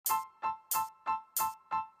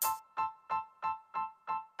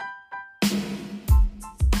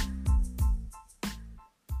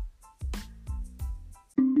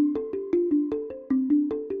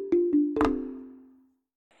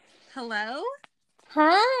Hello?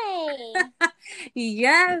 Hi.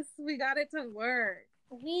 Yes, we got it to work.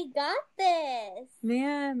 We got this.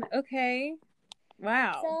 Man, okay.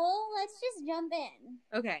 Wow. So let's just jump in.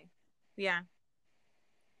 Okay. Yeah.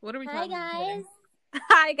 What are we Hi, talking about today? guys.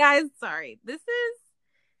 Hi, guys. Sorry. This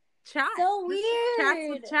is Chai. So This is weird. Chats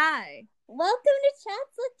with Chai. Welcome to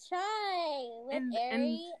Chats with Chai with And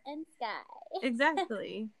Ari and Sky.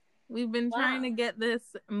 Exactly. We've been trying to get this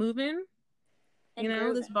moving,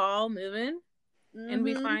 And this ball moving, and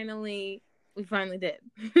we finally did.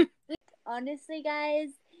 Honestly, guys,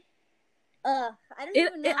 I don't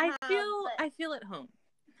even know how. I feel at home.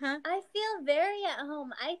 Huh? I feel very at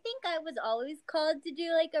home. I think I was always called to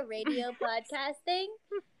do like a radio podcast thing.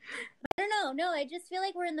 I don't know. No, I just feel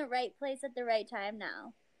like we're in the right place at the right time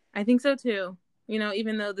now. I think so too.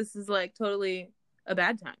 Even though this is like totally a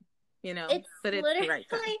bad time, it's but it's literally the right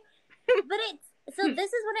time. But so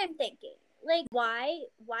this is what I'm thinking. Like why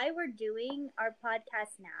we're doing our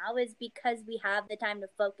podcast now is because we have the time to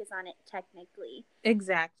focus on it technically.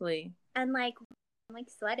 Exactly. And I'm like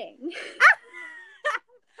sweating.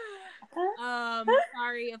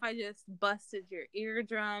 Sorry if I just busted your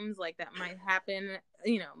eardrums. Like that might happen,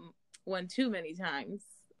 one too many times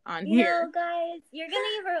on here. Guys, you're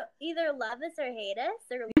gonna either love us or hate us,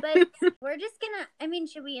 but we're just gonna. I mean,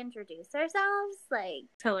 should we introduce ourselves? Like,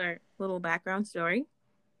 tell our little background story.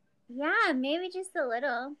 Yeah, maybe just a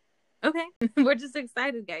little. Okay, we're just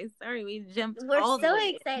excited, guys. Sorry, we jumped. We're so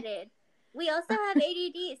excited. We also have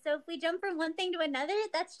ADD, so if we jump from one thing to another,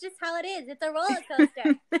 that's just how it is. It's a roller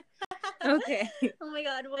coaster. Okay. Oh my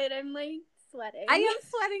god, wait, I'm like sweating. I am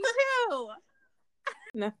sweating too.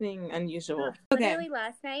 Nothing unusual. Okay. Literally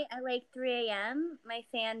last night at like 3 a.m., my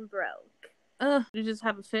fan broke. You just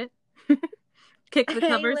have a fit? Kick the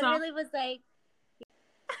covers off? I literally was like,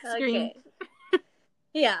 Scream. Okay.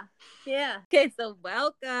 Yeah. Okay, so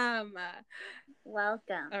welcome.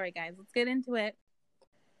 Welcome. All right, guys, let's get into it.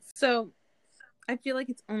 So, I feel like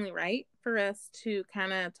it's only right for us to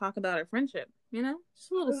kind of talk about our friendship,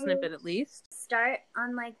 just a little snippet at least. Start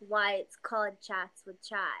on like why it's called Chats with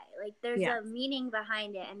Chai. Like there's a meaning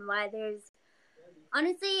behind it and why there's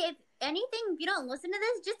honestly, if anything, if you don't listen to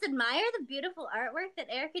this, just admire the beautiful artwork that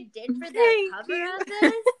Erica did for the cover of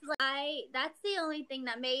this. That's the only thing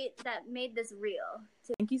that made this real.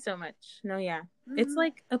 Thank you so much. No, yeah. It's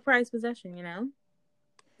like a prized possession, It's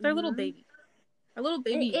our little baby. Our little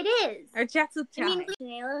baby. It is. Our Chats with Chai. I mean,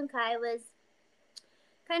 Janela and Kai was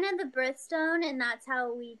kind of the birthstone, and that's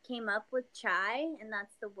how we came up with Chai, and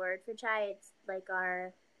that's the word for Chai. It's like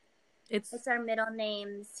it's our middle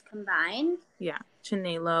names combined. Yeah,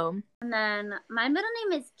 Chinelo. And then my middle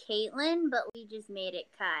name is Caitlin, but we just made it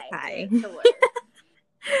Kai. To work.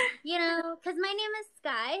 Because my name is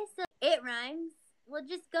Sky, so it rhymes. We'll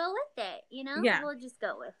just go with it, Yeah. We'll just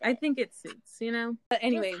go with it. I think it suits, But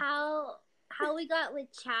anyway. Just how we got with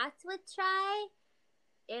Chats with Chai,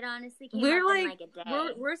 it honestly came up in like a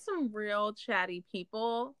day. We're some real chatty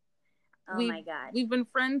people. Oh my god. We've been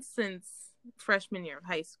friends since freshman year of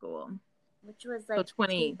high school. Which was like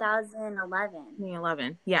 2011.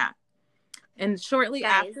 2011, yeah. And shortly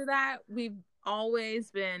after that, we've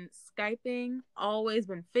always been Skyping, always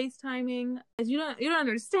been FaceTiming. As you don't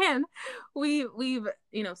understand, we've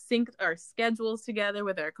synced our schedules together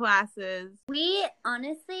with our classes. We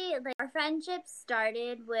honestly, our friendship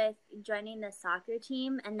started with joining the soccer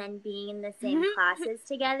team and then being in the same classes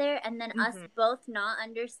together, and then us both not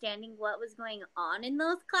understanding what was going on in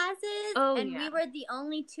those classes. We were the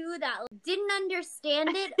only two that didn't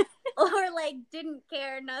understand it or didn't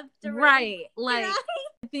care enough to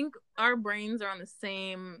I think our brains are on the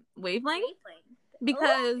same wavelength.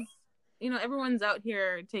 Because everyone's out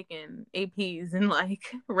here taking APs and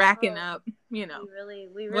racking up, we really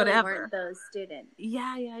whatever. Weren't those students.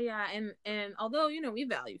 Yeah. And although, we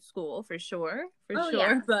value school for sure,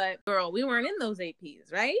 but girl, we weren't in those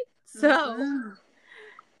APs, right? So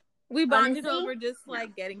we bonded over just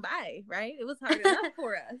getting by, right? It was hard enough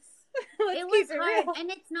for us. It was hard, and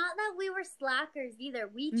it's not that we were slackers either.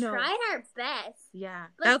 We tried our best. Yeah,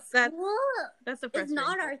 but school that's the is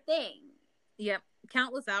not our thing. Yep,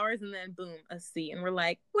 countless hours, and then boom, a C, and we're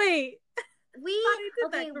like, wait, we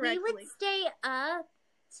would stay up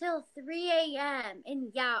till 3 a.m.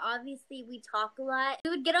 and obviously we talk a lot.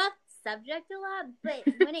 We would get off subject a lot, but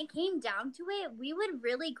when it came down to it, we would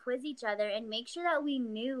really quiz each other and make sure that we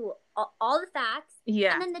knew all the facts.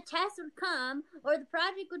 Yeah. And then the test would come or the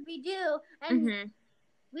project would be due, and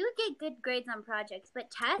we would get good grades on projects, but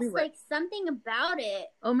tests, something about it.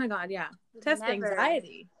 Oh my god, yeah. Test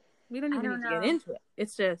anxiety. We don't even need to get into it.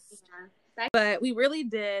 It's just, but we really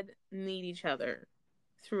did need each other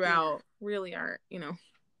throughout really our,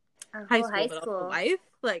 high school, but also life.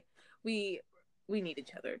 Like we need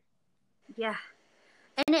each other. Yeah.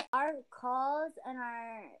 And our calls and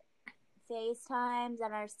our FaceTimes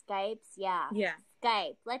and our Skypes, yeah.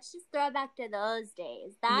 Skype. Let's just throw back to those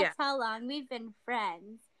days. That's how long we've been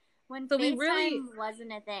friends. When FaceTime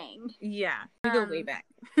wasn't a thing. Yeah. We go way back.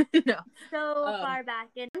 No. So far back.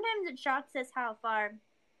 And sometimes it shocks us how far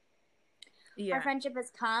our friendship has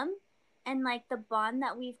come. And, like, the bond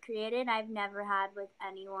that we've created, I've never had with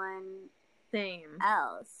anyone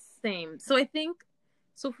else. Same. So I think,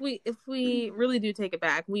 if we really do take it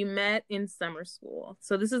back, we met in summer school.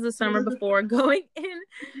 So this is the summer before going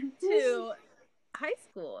into high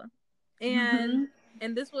school. And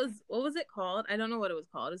and this was, what was it called? I don't know what it was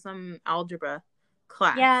called. It's some algebra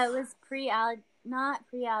class. Yeah, it was not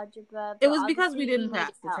pre-algebra. It was because we didn't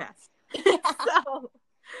pass the test. So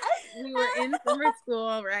we were in summer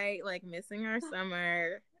school, right? Like missing our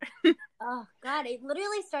summer. Oh, God. It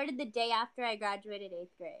literally started the day after I graduated 8th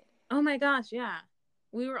grade. Oh, my gosh. Yeah.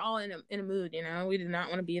 We were all in a mood, We did not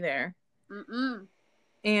want to be there.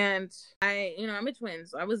 And I'm a twin,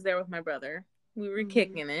 so I was there with my brother. We were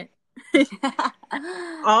kicking it.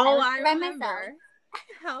 All I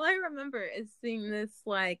remember is seeing this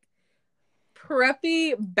like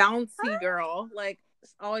preppy, bouncy girl, like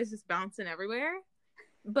always just bouncing everywhere,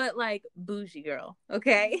 but like bougie girl.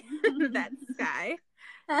 Okay, that's Sky,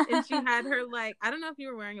 and she had her like, I don't know if you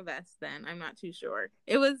were wearing a vest then. I'm not too sure.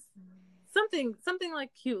 It was something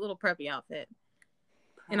like cute little preppy outfit,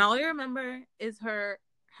 and all I remember is her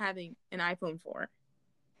having an iPhone 4.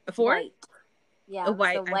 A 4? White. Yeah, a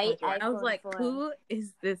white iPhone 4. I was like, 4. Who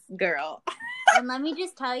is this girl? And let me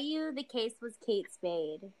just tell you, the case was Kate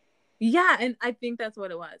Spade. Yeah, and I think that's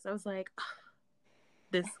what it was. I was like, oh,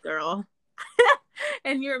 this girl.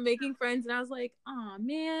 And you were making friends, and I was like, oh,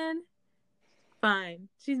 man. Fine.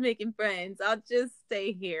 She's making friends. I'll just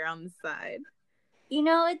stay here on the side.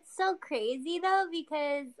 It's so crazy, though,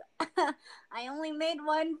 because I only made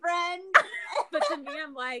one friend. But to me,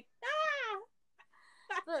 I'm like, ah!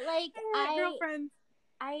 But, like, girlfriends.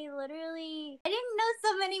 I didn't know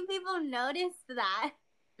so many people noticed that.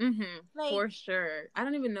 Like, for sure. I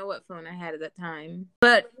don't even know what phone I had at that time.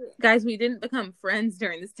 But, guys, we didn't become friends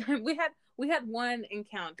during this time. We had one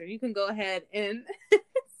encounter. You can go ahead and say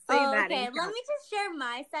that. Okay, let me just share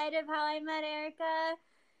my side of how I met Erica.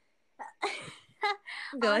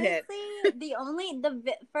 Go ahead.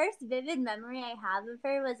 The first vivid memory I have of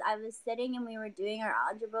her was I was sitting and we were doing our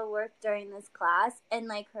algebra work during this class, and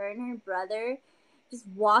like her and her brother just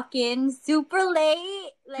walk in super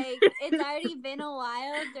late. Like it's already been a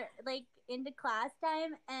while, like into class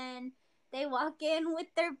time, and they walk in with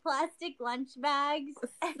their plastic lunch bags.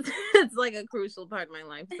 It's like a crucial part of my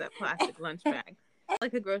life, that plastic lunch bag,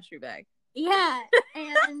 like a grocery bag. Yeah,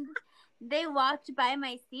 and they walked by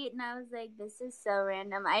my seat, and I was like, this is so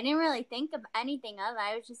random. I didn't really think of anything of it.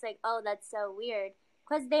 I was just like, oh, that's so weird.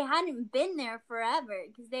 Because they hadn't been there forever.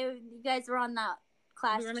 Because you guys were on that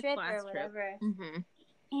class trip or whatever.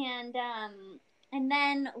 And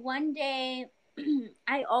then one day,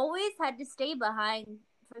 I always had to stay behind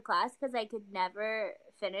for class because I could never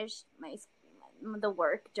finish the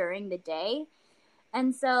work during the day.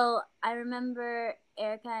 And so I remember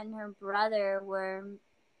Erica and her brother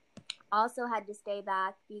also had to stay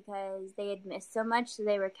back because they had missed so much, so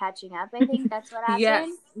they were catching up. I think that's what happened. Yes.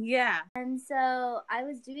 Yeah. And so I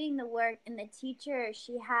was doing the work, and the teacher,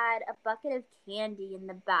 she had a bucket of candy in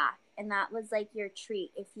the back, and that was like your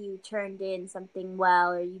treat if you turned in something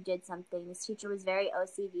well or you did something. This teacher was very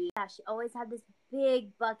OCD. Yeah, she always had this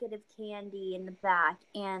big bucket of candy in the back,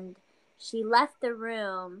 and she left the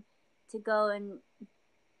room to go and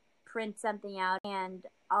print something out, and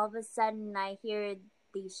all of a sudden I hear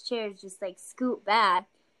these chairs just like scoot back,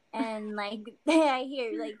 and like I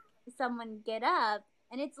hear like someone get up,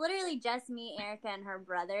 and it's literally just me, Erica, and her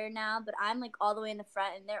brother now, but I'm like all the way in the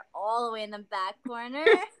front and they're all the way in the back corner.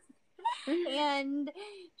 and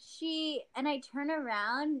I turn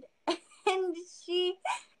around and she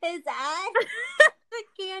is at the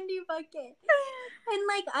candy bucket, and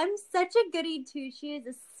like I'm such a goody two shoes,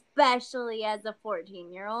 especially as a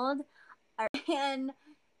 14-year-old, and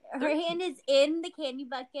her hand is in the candy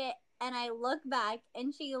bucket, and I look back,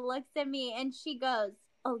 and she looks at me, and she goes,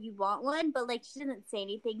 oh, you want one? But, like, she doesn't say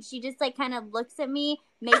anything. She just, like, kind of looks at me,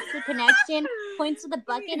 makes the connection, points to the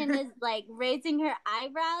bucket, and is, like, raising her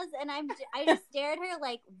eyebrows, and I just stare at her,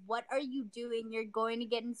 like, what are you doing? You're going to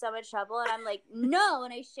get in so much trouble. And I'm like, no,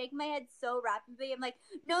 and I shake my head so rapidly. I'm like,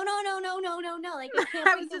 no. Like, I can't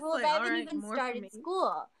break the rules. I haven't even started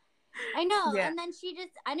school. I know, yeah. And then she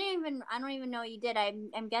just, I don't even know what you did.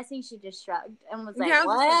 I'm guessing she just shrugged and was like,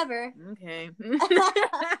 whatever. Okay.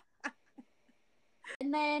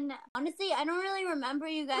 And then, honestly, I don't really remember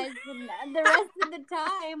you guys the rest of the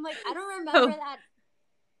time. Like, I don't remember that.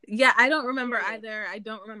 Yeah, I don't remember either. I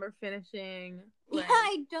don't remember finishing. Like... Yeah,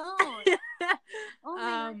 I don't. Oh my gosh,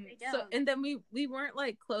 I don't. So, and then we weren't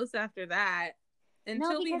like close after that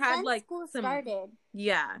until we had then like school started.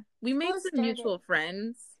 Yeah, we made some mutual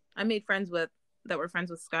friends. I made friends that were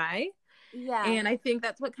friends with Sky. Yeah, and I think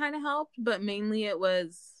that's what kind of helped. But mainly it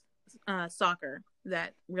was soccer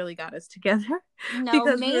that really got us together. No,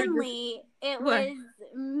 because mainly it was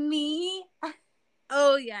me.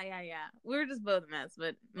 Oh, yeah. We were just both a mess,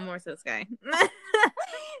 but more so Sky.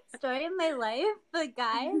 Story of my life. But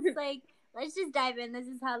guys, like, let's just dive in. This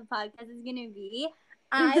is how the podcast is going to be.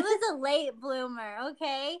 I was a late bloomer,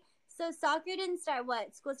 okay? So soccer didn't start,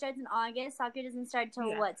 school starts in August. Soccer doesn't start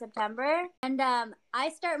till, September? And I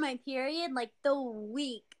start my period, like, the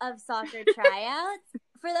week of soccer tryouts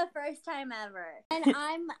for the first time ever. And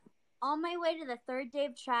I'm on my way to the third day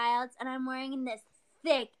of tryouts, and I'm wearing this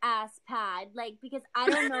thick ass pad, like, because I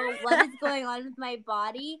don't know what is going on with my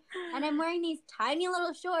body, and I'm wearing these tiny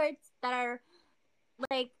little shorts that are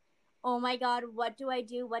like, oh my god, what do I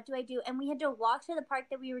do? And we had to walk to the park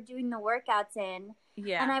that we were doing the workouts in.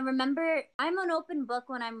 Yeah. And I remember, I'm an open book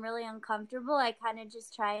when I'm really uncomfortable. I kind of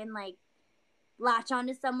just try and like latch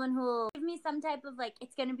onto someone who will give me some type of like,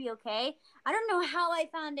 it's gonna be okay. I don't know how I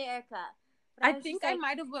found Erica. I think I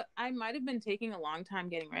might have been taking a long time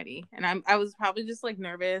getting ready, and I was probably just like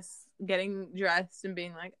nervous getting dressed and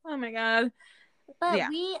being like, oh my god. But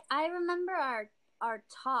I remember our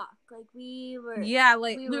talk, like we were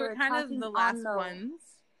we were kind of the last ones.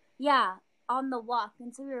 Yeah, on the walk,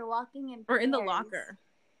 and so we were walking in pairs. Or in the locker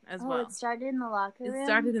as well. It started in the locker room? It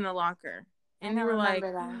started in the locker. And you were like,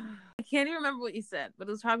 that. I can't even remember what you said, but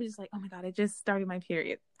it was probably just like, oh my god, I just started my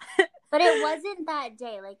period. But it wasn't that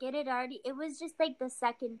day. Like, it was just like the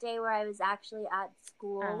second day where I was actually at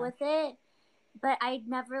school with it. But I'd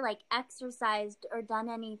never like exercised or done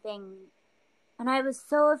anything. And I was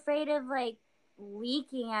so afraid of like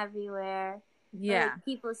leaking everywhere. Yeah. Or, like,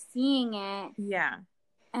 people seeing it. Yeah.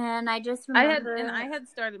 And I just remember. I had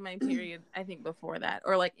started my period, I think, before that.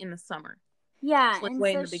 Or like in the summer. Yeah. Like,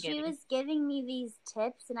 and so she was giving me these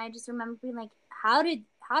tips. And I just remember being like, how do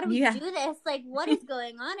we do this? Like, what is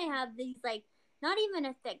going on? I have these, like, not even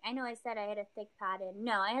a thick, I know I said I had a thick pad in.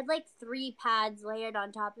 No, I had, like, 3 pads layered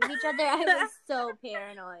on top of each other. I was so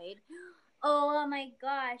paranoid. Oh, my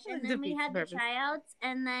gosh. And then we had the tryouts.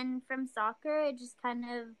 And then from soccer, it just kind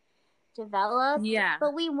of developed. Yeah.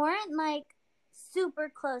 But we weren't, like, super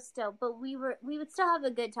close still. But we would still have a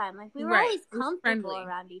good time. Like, we were always comfortable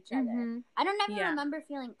around each other. Mm-hmm. I don't ever remember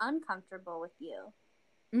feeling uncomfortable with you.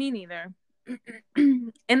 Me neither.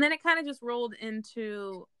 And then it kind of just rolled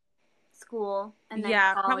into school, and then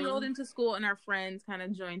probably rolled into school, and our friends kind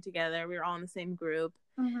of joined together. We were all in the same group.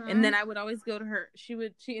 Mm-hmm. And then I would always go to her. She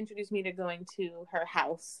introduced me to going to her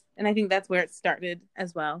house, and I think that's where it started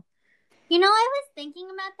as well. You know, I was thinking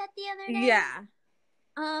about that the other day. Yeah.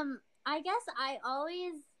 I guess I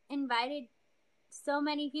always invited so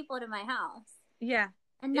many people to my house. Yeah.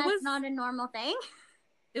 And that's not a normal thing.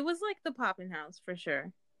 It was like the poppin' house for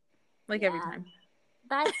sure. Like every time.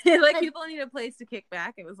 That's like people need a place to kick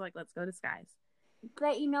back. It was like, let's go to Sky's.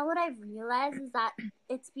 But you know what I've realized is that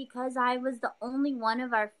it's because I was the only one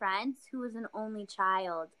of our friends who was an only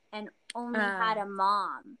child and only had a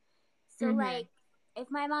mom. So like,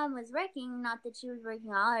 if my mom was working, not that she was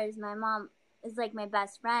working hours, my mom is like my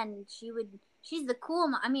best friend. She's the cool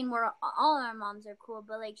mom. I mean, all our moms are cool,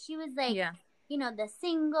 but like she was like, you know, the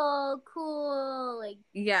single, cool, like.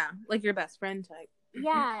 Yeah, like your best friend type.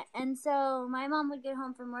 Yeah, and so my mom would get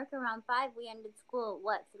home from work around 5. We ended school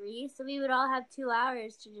at 3? So we would all have 2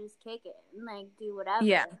 hours to just kick it and like do whatever.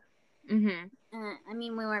 Yeah. Mhm. I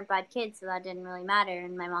mean, we weren't bad kids, so that didn't really matter.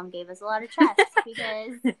 And my mom gave us a lot of trust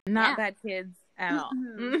because not bad kids at all.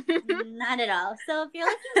 Not at all. So if you're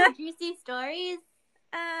looking for juicy stories,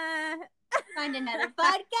 find another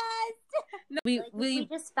podcast. No, we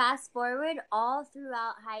just fast forward all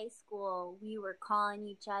throughout high school. We were calling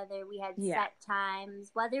each other. We had set times,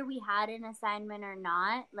 whether we had an assignment or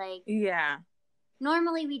not. Like,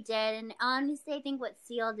 normally we did. And honestly, I think what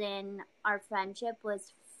sealed in our friendship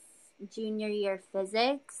was junior year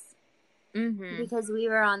physics, because we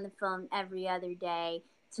were on the phone every other day.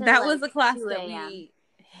 That was a class that we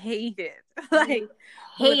hated. Like,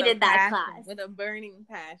 hated that class with a burning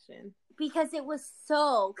passion. Because it was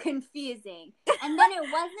so confusing. And then it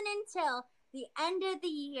wasn't until the end of the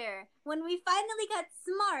year when we finally got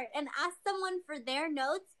smart and asked someone for their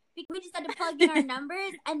notes, because we just had to plug in our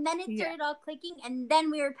numbers, and then it started all clicking, and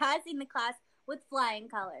then we were passing the class with flying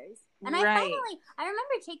colors. And I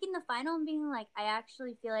remember taking the final and being like, I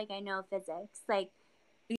actually feel like I know physics. Like,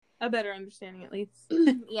 a better understanding at least.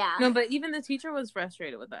 Yeah. No, but even the teacher was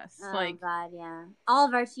frustrated with us. Oh God, yeah. All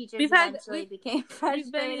of our teachers eventually became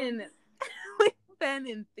frustrated. We've been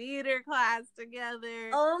in theater class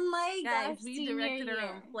together. Oh my gosh, we directed our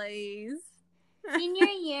own plays. Senior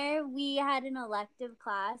year, we had an elective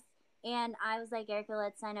class, and I was like, Erica,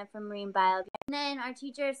 let's sign up for marine biology. And then our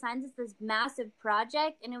teacher assigned us this massive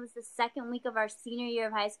project, and it was the second week of our senior year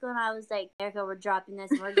of high school, and I was like, Erica, we're dropping this,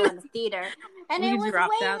 and we're going to theater. And it was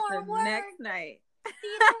way more work. Next night.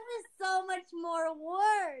 Theater was so much more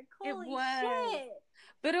work. Holy shit.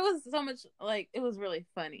 But it was so much, like, it was really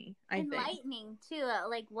funny, I think. Enlightening, too,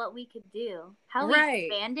 like, what we could do. How we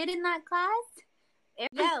expanded in that class.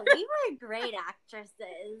 Yeah, we were great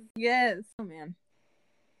actresses. Yes. Oh, man.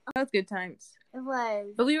 That was good times. It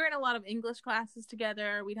was. But we were in a lot of English classes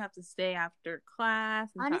together. We'd have to stay after class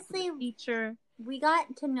and honestly, talk to the teacher. We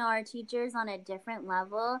got to know our teachers on a different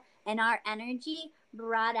level, and our energy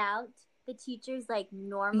brought out the teachers' like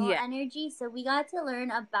normal energy. So we got to learn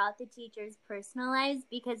about the teachers' personal lives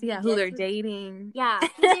because who they're dating. Yeah,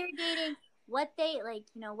 who they're dating, what they like,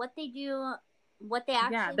 what they do, what they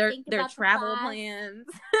actually think their about travel the plans.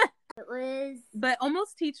 It was. But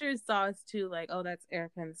almost teachers saw us too, like, oh, that's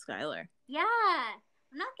Erica and Skylar. Yeah,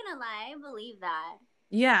 I'm not gonna lie, I believe that.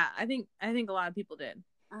 Yeah, I think a lot of people did.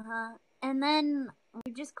 And then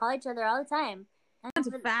we just call each other all the time. We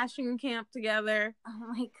went to fashion camp together.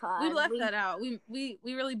 Oh my God, we left that out. We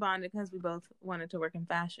really bonded because we both wanted to work in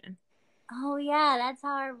fashion. Oh yeah, that's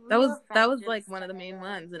how our that was like one of the main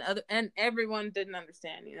ones, and everyone didn't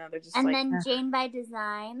understand. They're just then Jane by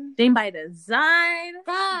Design. Jane by Design.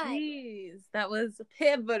 God, jeez, that was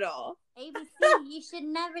pivotal. ABC, you should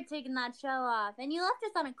never taken that show off, and you left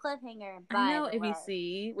us on a cliffhanger. I know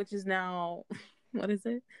ABC, which is now what is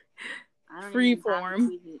it? Freeform.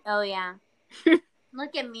 Oh yeah.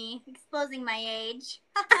 Look at me exposing my age.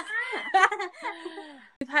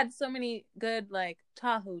 We've had so many good like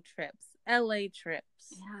Tahoe trips. LA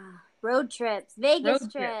trips. Yeah. Road trips. Vegas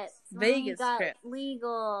trips. Vegas trips.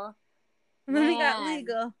 Legal. We got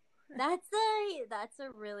legal. That's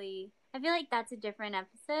a really, I feel like that's a different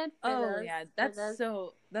episode. That's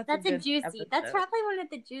a juicy. Episode. That's probably one of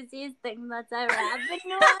the juiciest things that's ever happened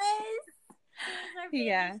to us.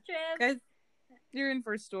 Yeah. Guys, you're in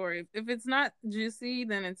for a story. If it's not juicy,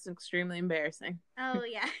 then it's extremely embarrassing. Oh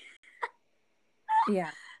yeah.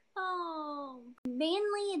 Yeah. Oh,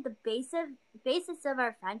 mainly the basis of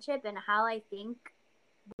our friendship and how I think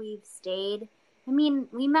we've stayed. I mean,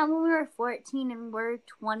 we met when we were 14 and we're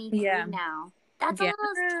 23 now. That's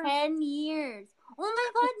almost 10 years. Oh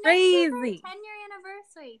my God, crazy. Next year's our 10-year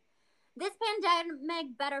anniversary. This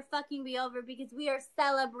pandemic better fucking be over because we are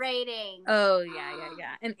celebrating. Oh,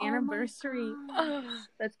 yeah. An anniversary. Oh,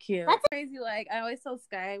 that's cute. That's crazy. Like, I always tell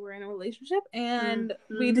Sky we're in a relationship and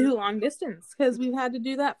we do long distance because we've had to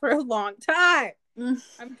do that for a long time.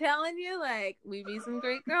 I'm telling you, like, we be some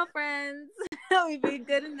great girlfriends. We be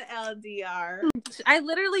good in the LDR. I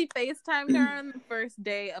literally FaceTimed her on the first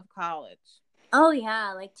day of college. Oh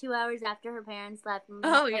yeah, like 2 hours after her parents left. And a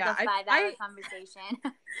 5-hour conversation.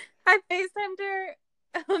 I FaceTimed her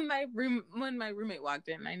when my roommate walked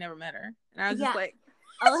in. I never met her, and I was just like,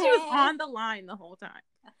 she was on the line the whole time.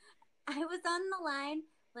 I was on the line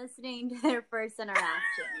listening to their first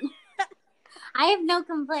interaction. I have no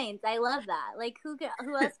complaints. I love that. Like, who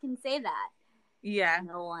else can say that? Yeah,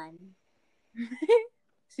 no one.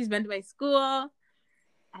 She's been to my school.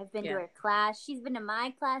 I've been to her class. She's been to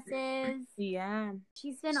my classes. Yeah.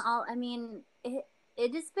 She's been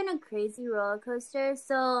it has been a crazy roller coaster.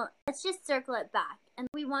 So let's just circle it back. And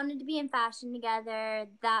we wanted to be in fashion together.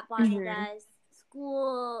 That bonded us.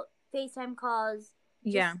 School, FaceTime calls.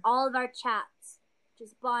 Just all of our chats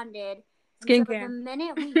just bonded. Skincare. So the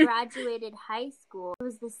minute we graduated high school, it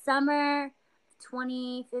was the summer of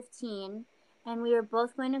 2015. And we were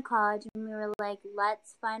both going to college, and we were like,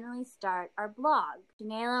 let's finally start our blog.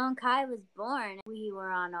 Janela and Kai was born. We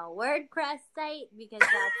were on a WordPress site because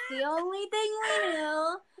that's the only thing we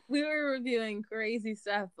knew. We were reviewing crazy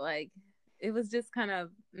stuff. Like, it was just kind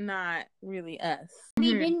of not really us.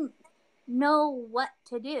 We didn't know what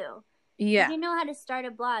to do. Yeah. We didn't know how to start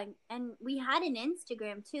a blog. And we had an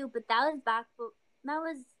Instagram, too, but that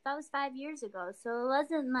was 5 years ago. So it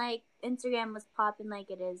wasn't like Instagram was popping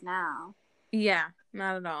like it is now. Yeah,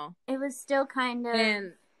 not at all. It was still kind of...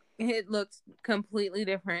 And it looked completely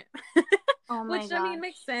different. Oh my gosh. I mean, it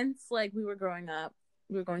makes sense. Like, we were growing up.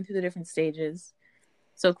 We were going through the different stages.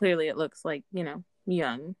 So clearly it looks like,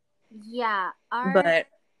 young. Yeah, our but...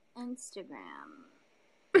 Instagram.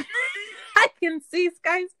 I can see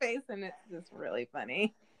Sky's face, and it's just really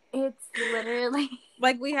funny. It's literally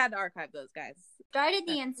like we had to archive those guys. Started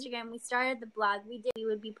the Instagram. We started the blog. We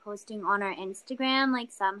would be posting on our Instagram,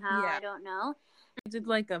 like somehow, I don't know. We did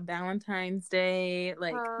like a Valentine's Day,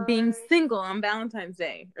 like being single on Valentine's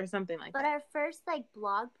Day or something like that. But our first like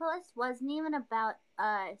blog post wasn't even about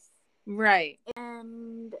us. Right.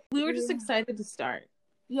 And we were just excited to start.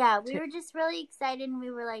 Yeah, we were just really excited, and we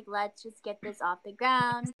were like, let's just get this off the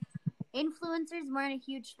ground. Influencers weren't a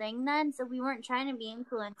huge thing then, so we weren't trying to be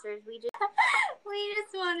influencers. We just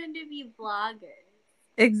wanted to be bloggers.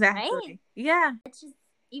 Exactly. Right? Yeah. It's just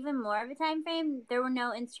even more of a time frame. There were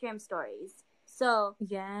no Instagram stories. So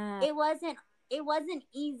it wasn't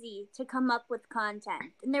easy to come up with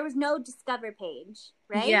content. And there was no discover page,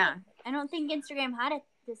 right? Yeah. I don't think Instagram had a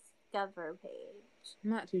discover page.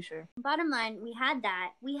 I'm not too sure. Bottom line, we had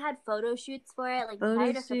that. We had photo shoots for it. Like, we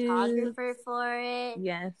hired a photographer for it.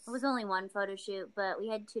 Yes. It was only one photo shoot, but we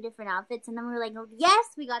had 2 different outfits. And then we were like, oh, yes,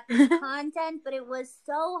 we got this content. But it was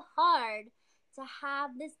so hard to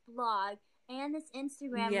have this blog and this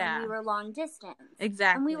Instagram when we were long distance.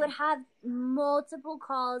 Exactly. And we would have multiple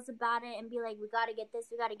calls about it and be like, we got to get this,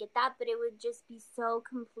 we got to get that. But it would just be so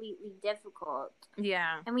completely difficult.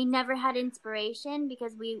 Yeah. And we never had inspiration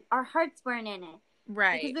because our hearts weren't in it.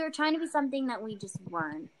 Right. Because we were trying to be something that we just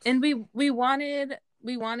weren't. And we wanted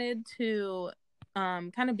to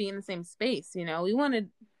kind of be in the same space, you know. We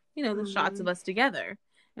wanted, you know, the shots of us together,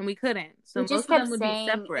 and we couldn't. So most of them would be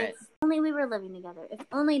separate. If only we were living together. If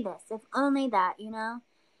only this. If only that, you know.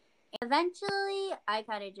 Eventually, I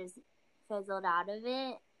kind of just fizzled out of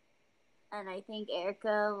it, and I think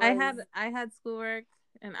Erica was... I had schoolwork,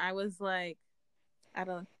 and I was like at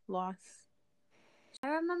a loss. I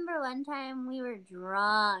remember one time we were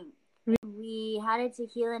drunk. We had a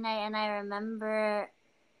tequila night, and I remember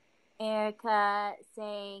Erica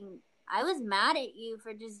saying, I was mad at you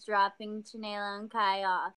for just dropping Chinela and Kai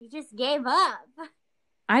off. You just gave up.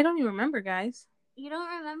 I don't even remember, guys. You don't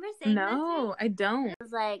remember saying that? No, I don't. I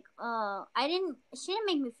was like, oh, she didn't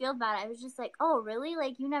make me feel bad. I was just like, oh, really?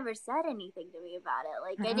 Like, you never said anything to me about it.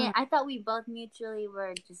 Like, I thought we both mutually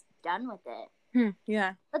were just done with it.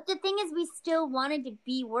 Yeah. But the thing is, we still wanted to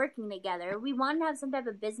be working together. We wanted to have some type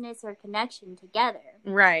of business or connection together.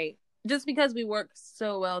 Right. Just because we work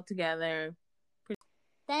so well together.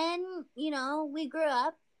 Then, you know, we grew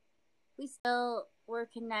up. We still were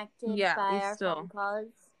connected by our phone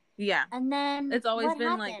calls. Yeah. And then it's always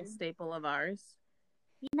been like a staple of ours.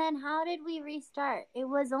 And then how did we restart? It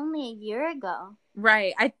was only a year ago.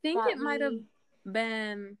 Right. I think it might have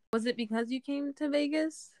been, was it because you came to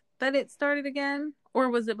Vegas that it started again? Or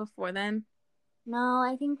was it before then? No,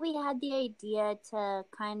 I think we had the idea to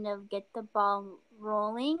kind of get the ball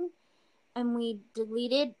rolling, and we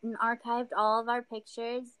deleted and archived all of our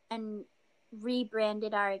pictures and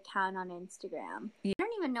rebranded our account on Instagram. Yeah. I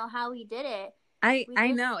don't even know how we did it. I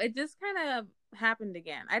know. It just kind of happened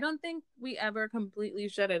again. I don't think we ever completely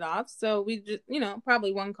shut it off. So we just, you know,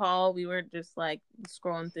 probably one call, we were just like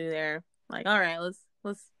scrolling through there, like, all right, let's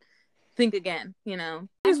think again, you know.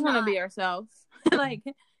 We just want to be ourselves. Like,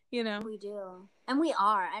 you know. We do. And we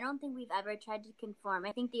are. I don't think we've ever tried to conform.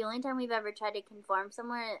 I think the only time we've ever tried to conform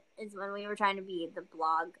somewhere is when we were trying to be the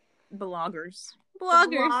bloggers.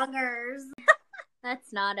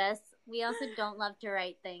 That's not us. We also don't love to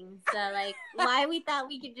write things. So, like, why we thought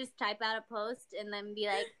we could just type out a post and then be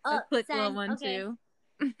like, oh, click send. 1, 2.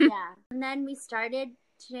 Yeah. And then we started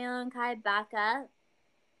Chinela and Kai back up.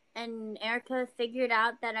 And Erica figured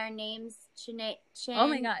out that our name's Chin. Oh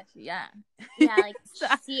my gosh, yeah. Yeah, like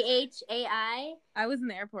CHAI. I was in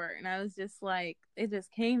the airport and I was just like, it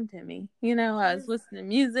just came to me. You know, I was listening to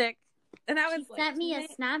music and I was sent me a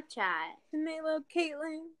Snapchat. Chinela,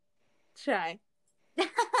 Caitlin, Chai. And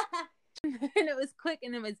it was quick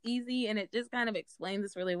and it was easy and it just kind of explains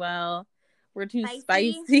this really well. We're two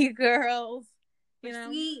spicy girls. We're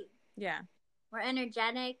sweet. Yeah. We're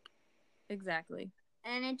energetic. Exactly.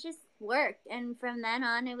 And it just worked. And from then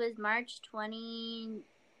on, it was March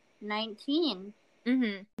 2019.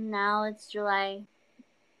 Mm-hmm. Now it's July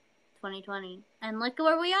 2020. And look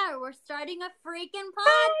where we are. We're starting a freaking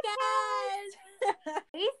podcast.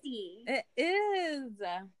 Crazy. It is.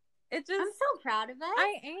 I'm so proud of us.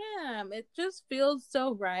 I am. It just feels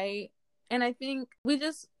so right. And I think we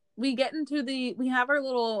get into we have our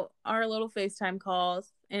little FaceTime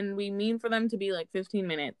calls and we mean for them to be like 15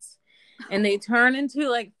 minutes. And they turn into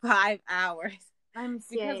like 5 hours. I'm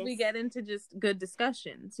serious. Because we get into just good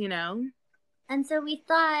discussions, you know? And so we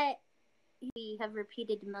thought, we have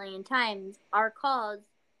repeated a million times, our calls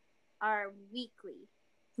are weekly.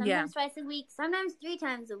 Sometimes twice a week, sometimes 3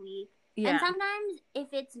 times a week. Yeah. And sometimes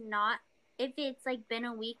if if it's like been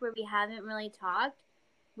a week where we haven't really talked,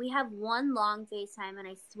 we have one long FaceTime, and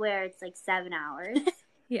I swear it's like 7 hours.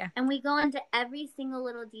 Yeah. And we go into every single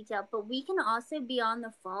little detail, but we can also be on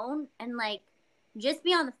the phone and like just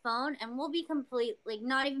be on the phone, and we'll be like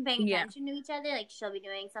not even paying attention to each other. Like she'll be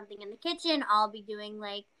doing something in the kitchen, I'll be doing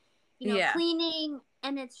like, you know, cleaning,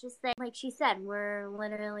 and it's just like she said, we're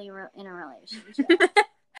literally in a relationship.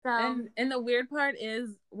 So, and the weird part is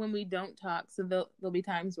when we don't talk, so there'll be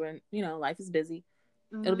times when, you know, life is busy.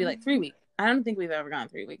 Mm-hmm. It'll be like 3 weeks. I don't think we've ever gone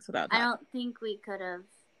 3 weeks without talking. I don't think we could have.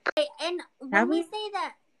 And when we say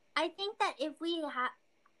that, I think that if we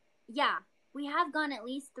we have gone at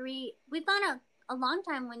least 3. We've gone a long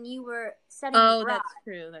time when you were studying abroad.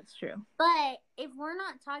 That's true. But if we're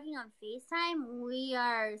not talking on FaceTime, we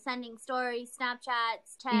are sending stories,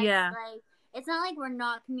 Snapchats, texts. Yeah. Like, it's not like we're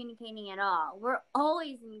not communicating at all. We're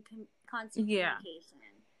always in constant communication.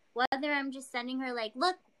 Whether I'm just sending her like,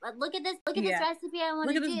 look at this recipe I want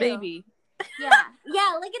to do. Look at this baby. Yeah,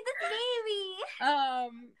 look at this baby.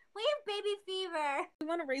 We have baby fever. We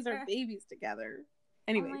want to raise our babies together.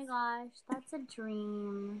 Anyways. Oh my gosh, that's a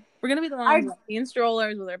dream. We're going to be the ones in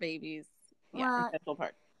strollers with our babies. Yeah, in Central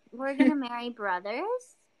Park. We're going to marry brothers?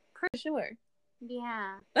 For sure.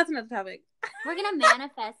 Yeah. That's another topic. We're going to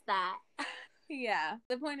manifest that. Yeah.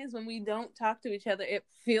 The point is, when we don't talk to each other, it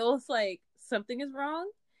feels like something is wrong.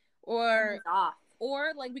 Or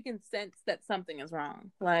like we can sense that something is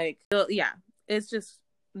wrong. Like, yeah, it's just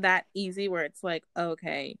that easy where it's like,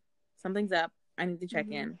 okay, something's up. I need to check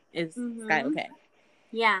in. Is Sky okay?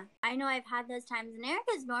 Yeah, I know I've had those times, and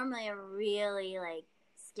Erica's normally a really, like,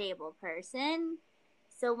 stable person.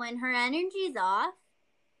 So when her energy's off,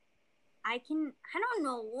 I don't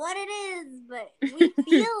know what it is, but we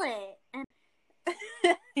feel it.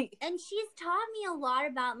 And she's taught me a lot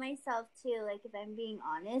about myself, too, like, if I'm being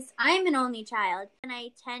honest. I'm an only child, and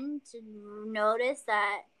I tend to notice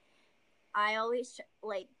that I always,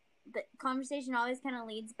 like, the conversation always kind of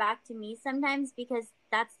leads back to me sometimes, because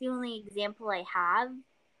that's the only example I have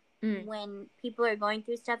when people are going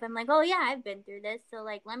through stuff. I'm like, oh yeah, I've been through this, so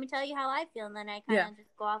like, let me tell you how I feel, and then I kind of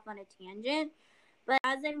just go off on a tangent. But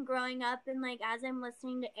as I'm growing up, and like as I'm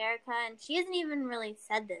listening to Erica, and she hasn't even really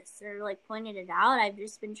said this or like pointed it out, I've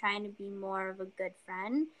just been trying to be more of a good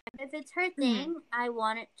friend. If it's her thing, I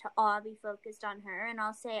want it to all be focused on her, and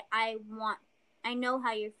I'll say, I know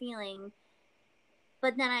how you're feeling.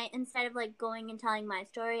 But then instead of like going and telling my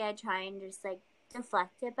story, I try and just like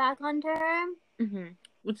deflect it back onto her. Mm-hmm.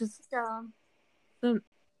 Which is so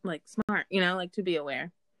like smart, you know, like to be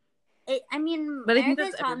aware. But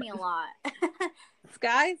Erica's taught me a lot.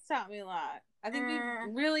 Sky's taught me a lot. I think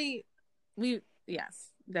yes,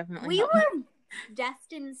 definitely. We were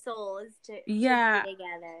destined souls to be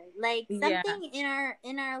together. Like something in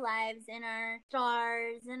our lives, in our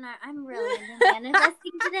stars, I'm really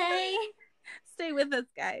manifesting today. Stay with us,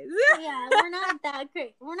 guys. Yeah, we're not that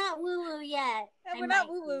great. We're not woo-woo yet. We're not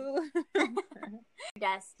woo-woo.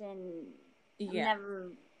 Destin.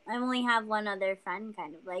 I only have one other friend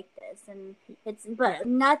kind of like this, and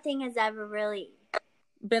nothing has ever really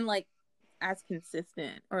been like as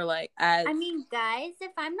consistent or like as. I mean, guys,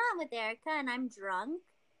 if I'm not with Erica and I'm drunk,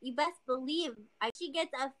 you best believe she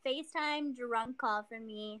gets a FaceTime drunk call from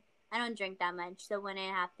me. I don't drink that much, so when it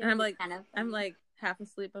happens, and I'm like, I'm like half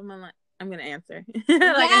asleep. I'm like, I'm gonna answer.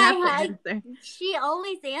 Answer. She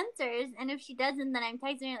always answers, and if she doesn't, then I'm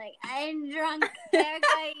texting her like, I'm drunk, Erica,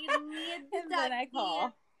 you need to talk. Then I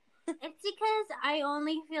call. It's because I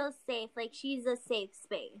only feel safe. Like, she's a safe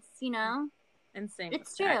space, you know? And same.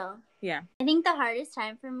 It's true. That. Yeah. I think the hardest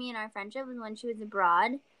time for me in our friendship was when she was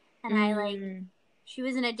abroad, and she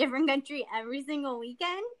was in a different country every single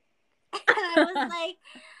weekend, and I was like,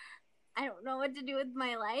 I don't know what to do with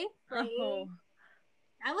my life. Like,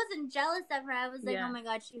 I wasn't jealous of her. I was like, oh my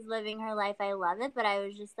God, she's living her life. I love it. But I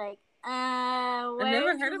was just like, I've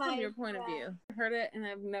never heard it from your point of view. I've heard it, and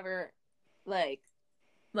I've never, like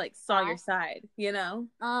saw your side, you know?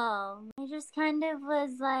 Oh, I just kind of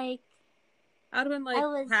was like, I would have been like,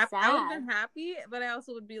 happy. I would have been happy, but I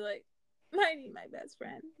also would be like, I need my best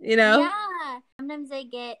friend, you know? Yeah. Sometimes I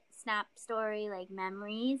get Snap story, like,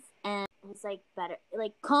 memories, and it's like, better,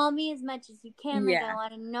 like, call me as much as you can. Like, I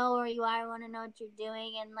want to know where you are. I want to know what you're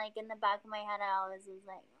doing. And, like, in the back of my head, I always was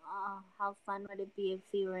like, oh, how fun would it be if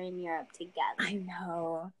we were in Europe together? I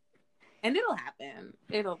know. And it'll happen.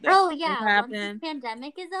 It'll happen. Once this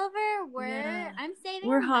pandemic is over, I'm saving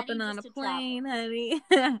We're hopping on a plane, honey.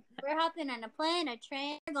 We're hopping on a plane, a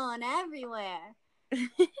train, we're going everywhere.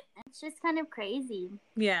 It's just kind of crazy.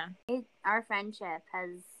 Yeah. Our friendship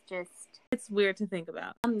has just... It's weird to think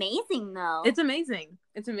about. Amazing, though. It's amazing.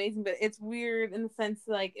 It's amazing, but it's weird in the sense,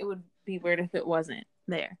 like, it would be weird if it wasn't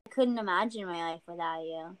there. I couldn't imagine my life without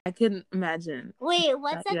you. I couldn't imagine. Wait,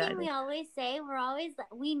 what's that thing we always say?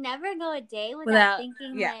 We never go a day without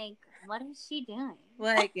thinking, like, what is she doing?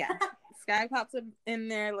 Like, yeah. Sky pops up in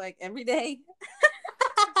there, like, every day.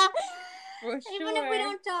 For sure. Even if we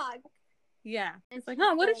don't talk. Yeah. It's like,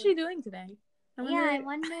 oh, what is she doing today? I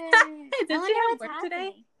wonder. Did she have work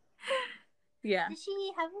today? Yeah. Did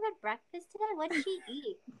she have a good breakfast today? What did she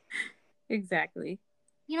eat? Exactly.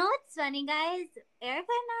 You know what's funny, guys? Erica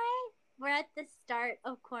and I were at the start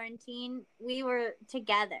of quarantine. We were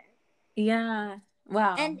together. Yeah.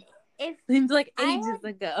 Wow. And if seems like ages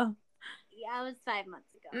ago. Yeah, it was 5 months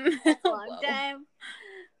ago. That's a long time.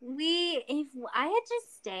 If I had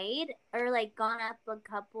just stayed or like gone up a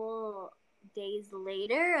couple days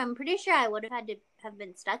later, I'm pretty sure I would have had to have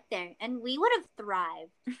been stuck there, and we would have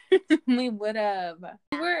thrived. We would have.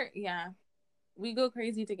 We go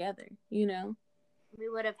crazy together, you know. We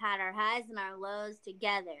would have had our highs and our lows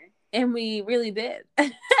together, and we really did. So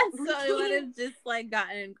it would have just like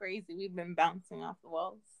gotten crazy. We've been bouncing off the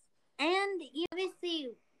walls, and obviously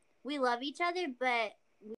we love each other, but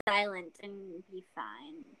we're silent and be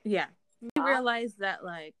fine. Yeah, we realize that,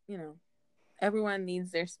 like, you know, everyone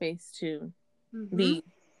needs their space to be.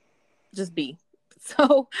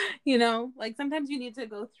 So, you know, like sometimes you need to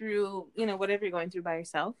go through, you know, whatever you're going through by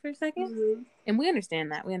yourself for a second. And we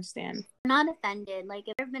understand that. We understand. I'm not offended. Like,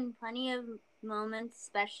 there have been plenty of moments,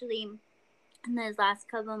 especially in those last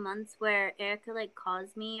couple of months, where Erica like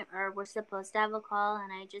calls me, or we're supposed to have a call,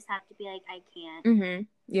 and I just have to be like, I can't.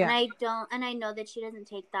 Yeah. And I know that she doesn't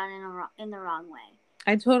take that in the wrong way.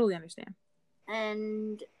 I totally understand.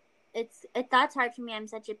 And that's hard for me. I'm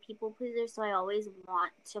such a people pleaser, so I always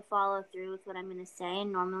want to follow through with what I'm going to say,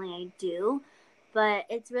 and normally I do. But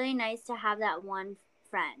it's really nice to have that one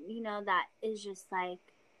friend, you know, that is just like,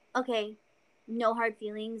 okay, no hard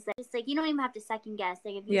feelings. That just like, you don't even have to second guess.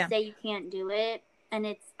 Like, if you say you can't do it and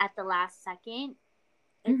it's at the last second,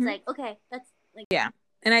 it's like, okay, that's like, yeah.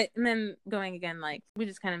 And then going again, like, we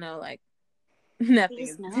just kind of know, like, nothing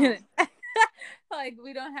is like,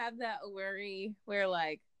 we don't have that worry where,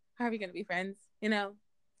 like, how are we gonna be friends? You know?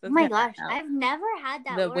 So oh my gosh, I've never had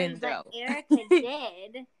that worry, but Erica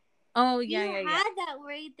did. Oh yeah, you had that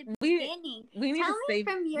worry at the beginning. We need Tell to me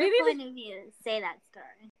from your point of view. Say that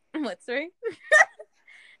story. What story?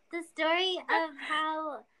 The story of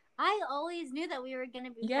how I always knew that we were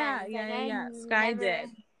gonna be friends. Yeah. Sky did,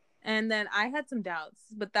 and then I had some doubts,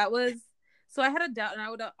 but that was so I had a doubt, and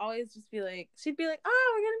I would always just be like, she'd be like,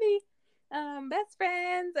 "Oh, we're gonna be." Best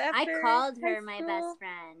friends after I called her my best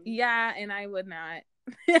friend. Yeah, and I would not.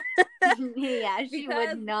 Yeah, she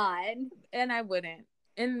would not. And I wouldn't.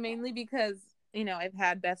 And mainly because, you know, I've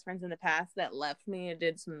had best friends in the past that left me and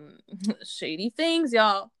did some shady things,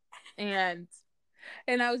 y'all. And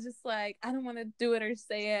I was just like, I don't want to do it or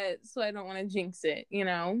say it, so I don't want to jinx it, you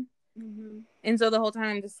know? And so the whole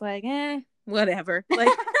time I'm just like, whatever. Like,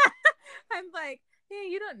 I'm like, hey,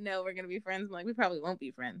 you don't know we're gonna be friends. I'm like, we probably won't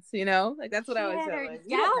be friends, you know? Like, that's what I always say. Like,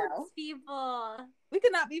 doubts, people. We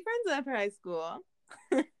could not be friends after high school.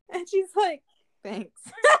 And she's like, thanks.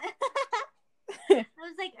 I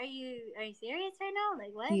was like, are you serious right now?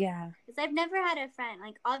 Like, what? Yeah. Because I've never had a friend.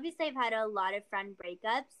 Like, obviously I've had a lot of friend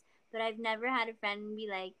breakups, but I've never had a friend be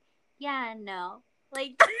like, yeah, no.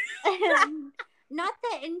 Like, not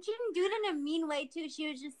that, and she didn't do it in a mean way too. She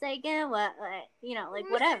was just like, what, you know, like,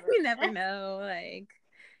 whatever. You never know. Like,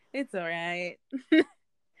 it's all right.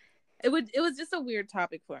 It was just a weird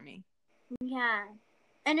topic for me. Yeah,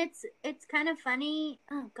 and it's kind of funny.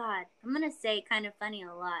 Oh God, I'm gonna say kind of funny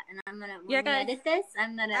a lot, and I'm gonna when we edit this,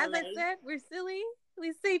 I'm gonna. As I said, we're silly.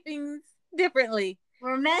 We say things differently.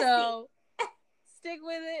 We're messy. So stick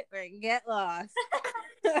with it or get lost.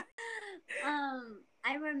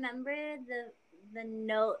 I remember the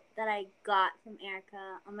note that I got from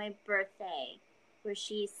Erica on my birthday where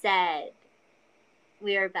she said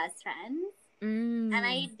we are best friends. And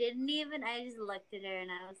I just looked at her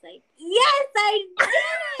and I was like, yes, I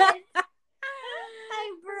did it!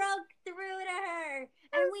 I broke through to her.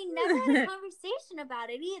 And we never had a conversation about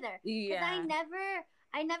it either. Yeah.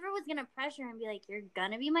 I never was going to pressure her and be like, you're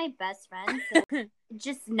going to be my best friend. So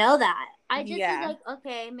just know that. I just was like,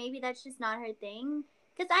 okay, maybe that's just not her thing.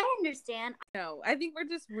 Because I understand. No, I think we're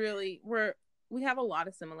just we have a lot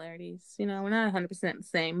of similarities. You know, we're not 100% the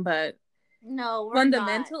same, but no, we're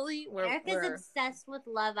fundamentally, not. Erica's obsessed with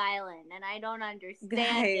Love Island, and I don't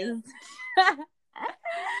understand it.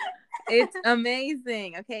 It's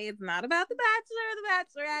amazing. Okay, it's not about The Bachelor or The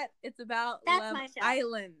Bachelorette. It's about Love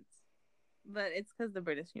Island. But it's because the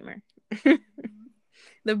British humor.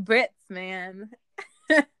 The Brits, man.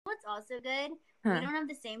 What's also good? we don't have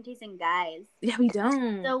the same taste in guys. Yeah, we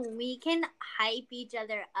don't. So we can hype each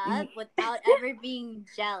other up without ever being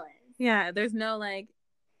jealous. Yeah, there's no like,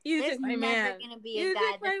 there's never gonna be a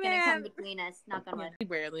guy that's gonna come between us. Knock on wood. We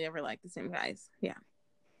rarely ever like the same guys. Yeah.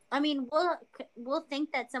 I mean, we'll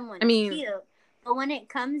think that someone's cute, but when it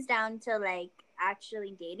comes down to like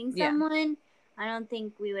actually dating someone, I don't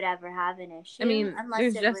think we would ever have an issue. I mean,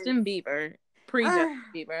 there's Justin Bieber, pre-Justin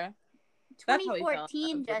Bieber.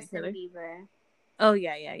 2014 Justin Bieber. Oh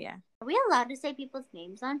yeah. Are we allowed to say people's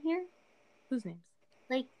names on here? Whose names?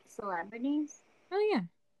 Like celebrities? Oh yeah.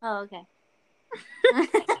 Oh okay.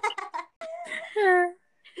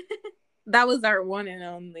 That was our one and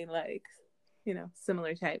only, like,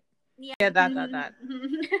 similar type. Yeah. That.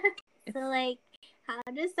 So like, how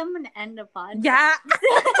does someone end a podcast? Yeah.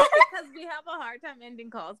 Because we have a hard time ending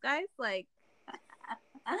calls, guys. Like,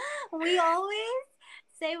 we always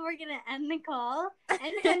say we're gonna end the call,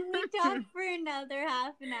 and then we talk for another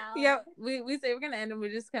half an hour. Yeah, we say we're gonna end, and we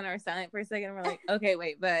just kind of are silent for a second. And we're like, okay,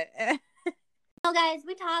 wait, but. No, guys,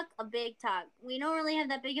 we talk a big talk. We don't really have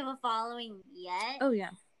that big of a following yet. Oh yeah.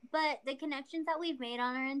 But the connections that we've made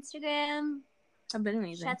on our Instagram have been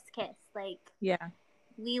amazing. Chef's kiss, like. Yeah.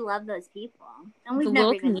 We love those people, and we've the never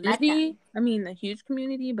little even met them. I mean, the huge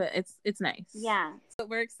community, but it's nice. Yeah. So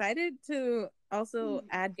we're excited to also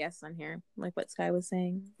add guests on here, like what Sky was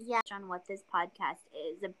saying. Yeah, on what this podcast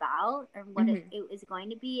is about, or what it is going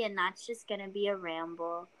to be, and that's just going to be a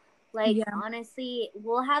ramble. Like, honestly,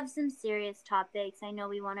 we'll have some serious topics. I know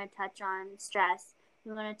we want to touch on stress.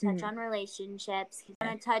 We want to touch on relationships. We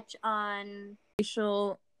want to touch on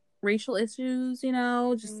racial issues,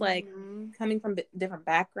 just like coming from different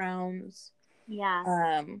backgrounds.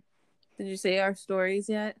 Yeah. Did you say our stories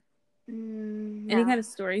yet? Any kind of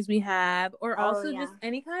stories we have, or also just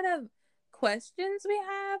any kind of questions we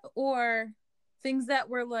have, or things that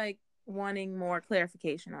we're like wanting more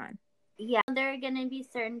clarification on. Yeah, there are gonna be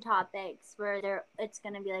certain topics where it's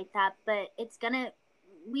gonna be like that, but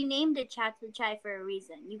we named it Chat to the Chai for a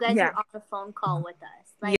reason. You guys are on a phone call with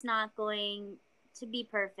us. Like, it's not going to be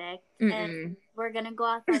perfect, and we're gonna go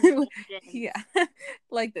off on tangents. Yeah,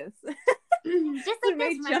 like this. Just like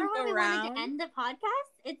this. Remember when we wanted to end the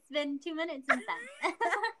podcast? It's been 2 minutes since then.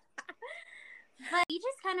 But we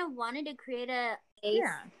just kind of wanted to create a space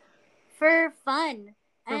for fun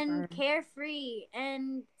and carefree,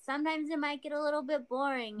 and sometimes it might get a little bit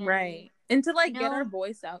boring. Right. And to like get our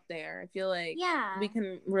voice out there. I feel like Yeah. we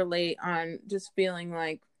can relate on just feeling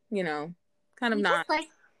like, you know, kind of We not just, like,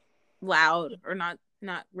 loud or not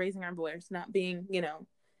raising our voice, not being, you know,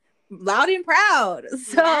 loud and proud. So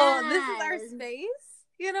this is our space.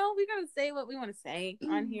 You know, we're going to say what we want to say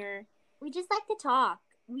on here. We just like to talk.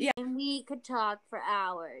 And we could talk for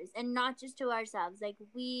hours, and not just to ourselves. Like,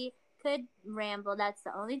 we could ramble. That's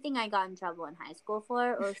the only thing I got in trouble in high school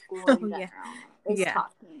for, or school in general, is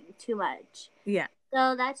talking too much. Yeah.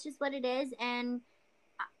 So that's just what it is. And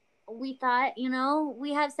we thought, you know,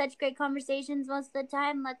 we have such great conversations most of the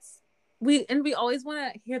time. We always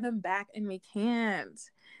want to hear them back, and we can't.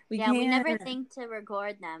 We never think to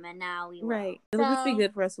record them, and now we will. Right. It'll just be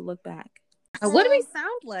good for us to look back. What do we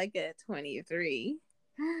sound like at 23?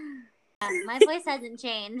 My voice hasn't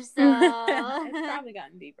changed, so it's probably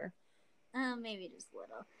gotten deeper. Maybe just a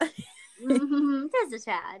little. Just a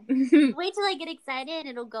tad. Wait till I get excited,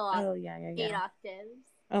 it'll go off. Oh yeah. 8 octaves.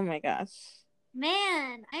 Oh my gosh.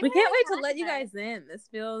 Man, we can't wait to let you guys in. This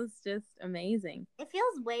feels just amazing. It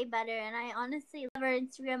feels way better, and I honestly love our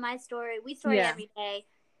Instagram, my story. We story every day,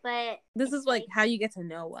 but this is like how you get to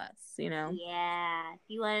know us, you know? Yeah. If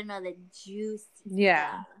you want to know the juicy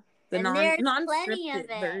stuff. The non-scripted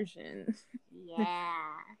version. Yeah.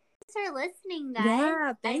 Thanks for listening, guys.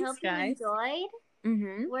 Yeah, thanks, I hope guys. you enjoyed.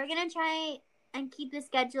 Mm-hmm. We're going to try and keep the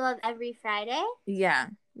schedule of every Friday. Yeah.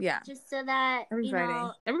 Just so that, every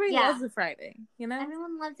Friday. Everybody loves a Friday, you know?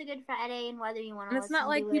 Everyone loves a good Friday, and whether you want to listen to it. And it's not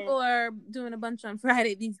like people are doing a bunch on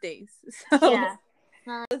Friday these days. So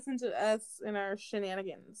listen to us and our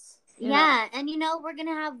shenanigans. Yeah, and you know, we're going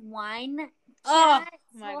to have wine chat. Oh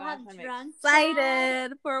my gosh, I'm drunk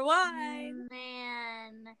excited for wine.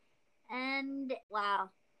 Man. And wow,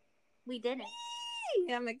 we did it.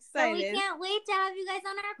 Yay, I'm excited. So we can't wait to have you guys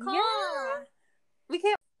on our call. Yeah. We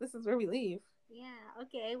can't. This is where we leave. Yeah.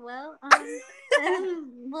 Okay. Well,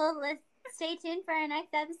 let's stay tuned for our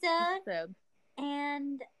next episode.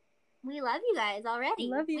 And we love you guys already.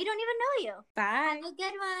 Love you. We don't even know you. Bye. Have a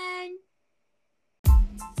good one.